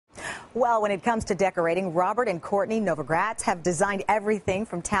Well, when it comes to decorating, Robert and Courtney Novogratz have designed everything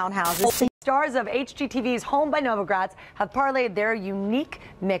from townhouses. Stars of HGTV's Home by Novogratz have parlayed their unique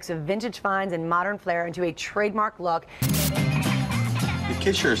mix of vintage finds and modern flair into a trademark look. The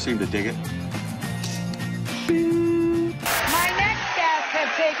kids sure seem to dig it. My next guests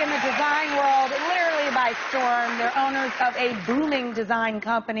have taken the design world literally by storm. They're owners of a booming design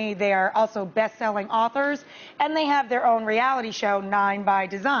company. They are also best-selling authors, and they have their own reality show, 9 by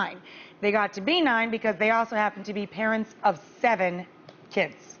Design. They got to be 9 because they also happen to be parents of 7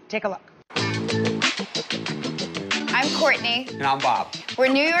 kids. Take a look. I'm Courtney. And I'm Bob. We're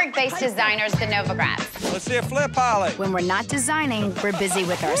New York-based designers, the Novogratz. Let's see a flip, Holly. When we're not designing, we're busy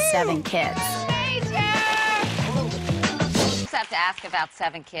with our 7 kids. Just have to ask about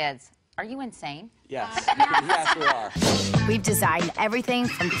 7 kids. Are you insane? Yes. Yes, we are. We've designed everything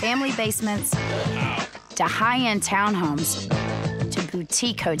from family basements to high-end townhomes to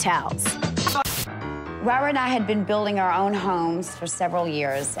boutique hotels. Robert and I had been building our own homes for several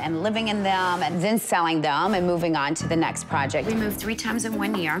years and living in them and then selling them and moving on to the next project. We moved 3 times in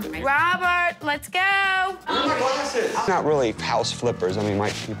 1 year. Robert, let's go! Not really house flippers. I mean,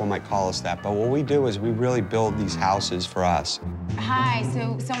 people might call us that, but what we do is we really build these houses for us. Hi,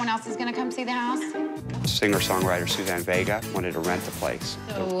 so someone else is gonna come see the house? Singer-songwriter Suzanne Vega wanted to rent the place.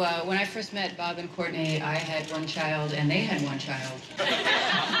 So when I first met Bob and Courtney, I had 1 child and they had 1 child.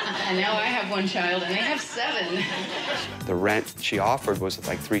 And now I have 1 child and they have 7. The rent she offered was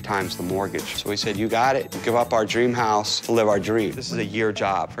like 3 times the mortgage. So we said, you got it. Give up our dream house to live our dream. This is a year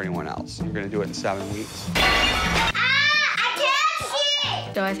job for anyone else. We're gonna do it in 7 weeks.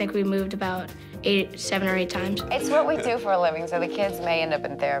 So I think we moved about 7 or 8 times. It's what we do for a living, so the kids may end up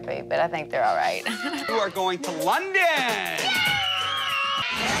in therapy, but I think they're all right. You are going to London!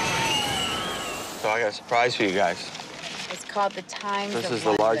 So I got a surprise for you guys. It's called the Times of This is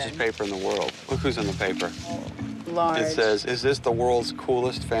the largest paper in the world. Look who's in the paper. Large. It says, is this the world's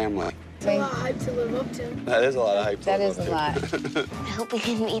coolest family? That's a lot of hype to live up to. That is a lot of hype. That is a lot. I hope we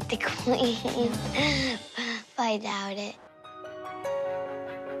can meet the queen. But I doubt it.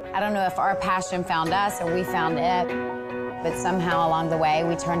 I don't know if our passion found us or we found it, but somehow along the way,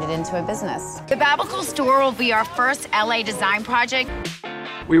 we turned it into a business. The Babical store will be our first LA design project.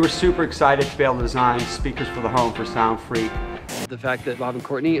 We were super excited to be able to design speakers for the home for Sound Freak. The fact that Bob and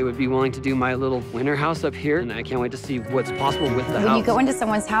Courtney would be willing to do my little winter house up here, and I can't wait to see what's possible with the house. When you go into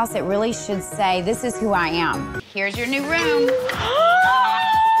someone's house, it really should say, this is who I am. Here's your new room.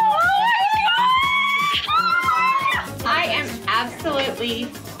 I am absolutely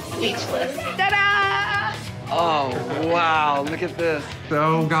speechless. Ta-da! Oh, wow, look at this.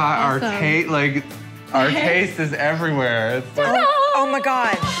 So got awesome. Our taste is everywhere. It's oh my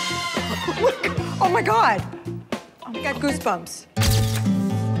God. Oh my God. I got goosebumps.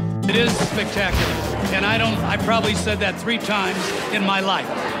 It is spectacular. And I probably said that 3 times in my life.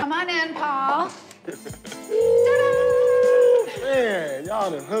 Come on in, Paul. Man, y'all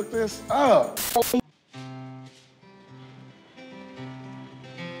done hooked this up.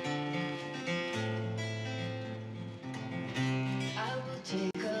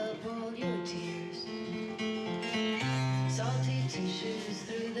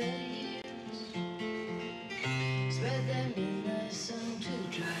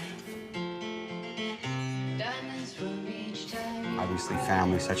 Obviously,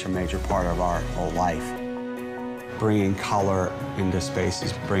 family is such a major part of our whole life. Bringing color into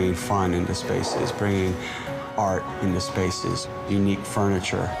spaces, bringing fun into spaces, bringing art into spaces, unique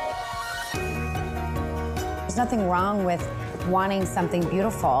furniture. There's nothing wrong with wanting something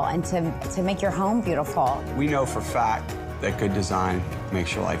beautiful and to make your home beautiful. We know for a fact that good design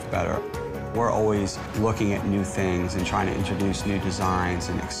makes your life better. We're always looking at new things and trying to introduce new designs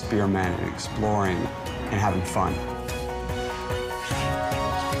and experiment and exploring and having fun.